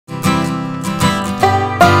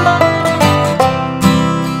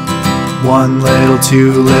1 little,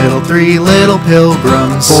 2 little, 3 little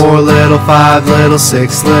pilgrims, 4 little, 5 little,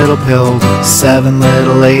 6 little pilgrims, 7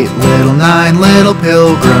 little, 8 little, 9 little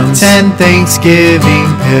pilgrims, 10 Thanksgiving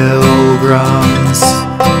pilgrims.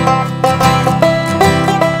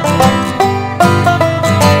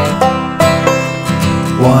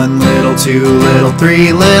 1 little, 2 little,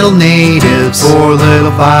 3 little natives, 4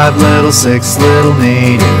 little, 5 little, 6 little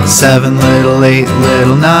natives, 7 little, 8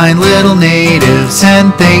 little, 9 little natives,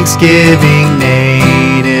 10 Thanksgiving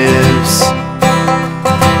natives.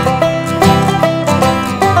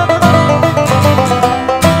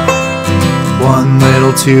 1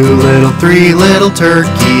 little, 2 little, 3 little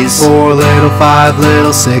turkeys, 4 little, 5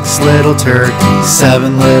 little, 6 little turkeys,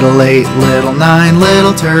 7 little, 8 little, 9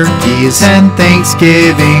 little turkeys, 10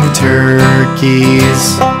 Thanksgiving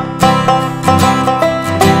turkeys.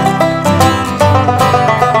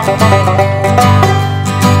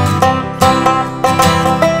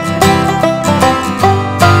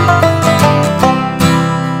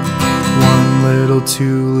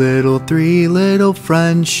 2 little, 3 little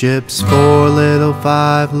friendships, 4 little,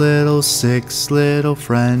 5 little, 6 little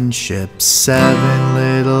friendships, 7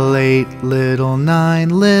 little, 8 little, 9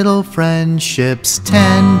 little friendships,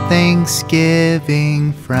 10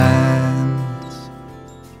 Thanksgiving friends.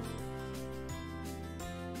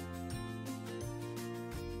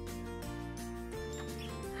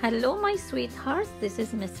 Hello my sweethearts, this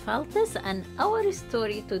is Miss Faltes and our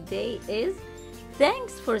story today is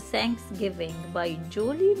Thanks for Thanksgiving by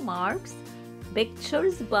Julie Marks,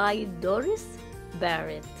 pictures by Doris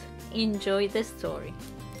Barrett. Enjoy the story.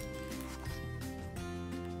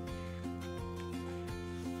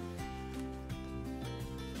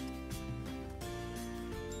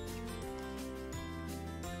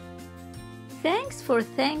 Thanks for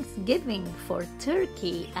Thanksgiving for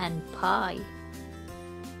turkey and pie.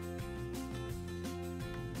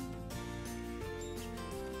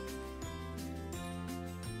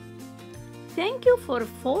 Thank you for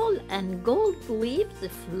fall and gold leaves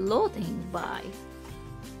floating by.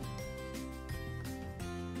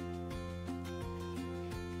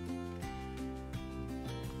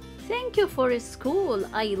 Thank you for school,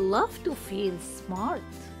 I love to feel smart.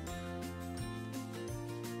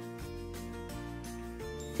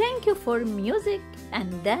 Thank you for music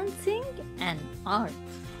and dancing and art.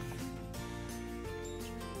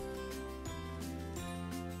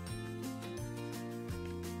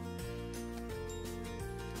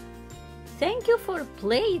 Thank you for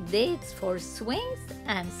play dates for swings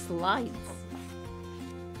and slides.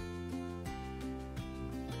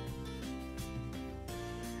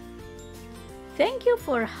 Thank you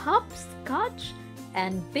for hopscotch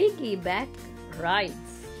and piggyback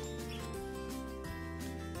rides.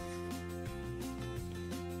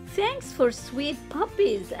 Thanks for sweet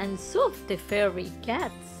puppies and soft furry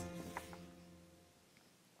cats.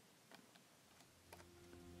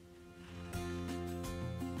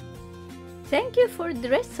 Thank you for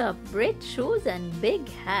dress-up, red shoes and big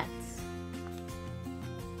hats.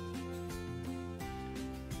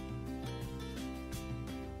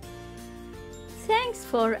 Thanks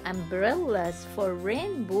for umbrellas, for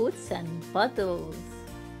rain boots and puddles.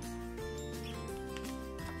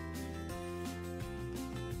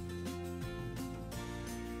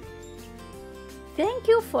 Thank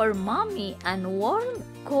you for mommy and warm,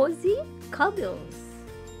 cozy cuddles.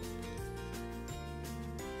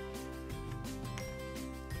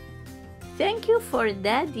 Thank you for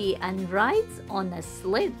daddy and rides on a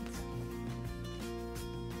sled.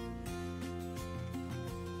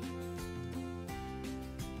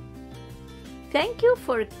 Thank you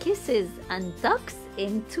for kisses and tucks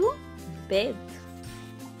into bed.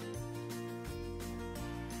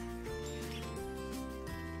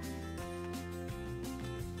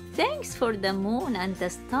 Thanks for the moon and the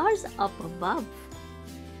stars up above.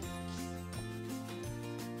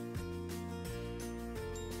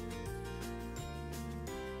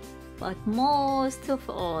 But most of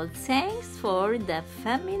all, thanks for the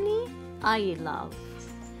family I love.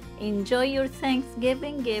 Enjoy your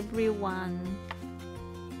Thanksgiving, everyone.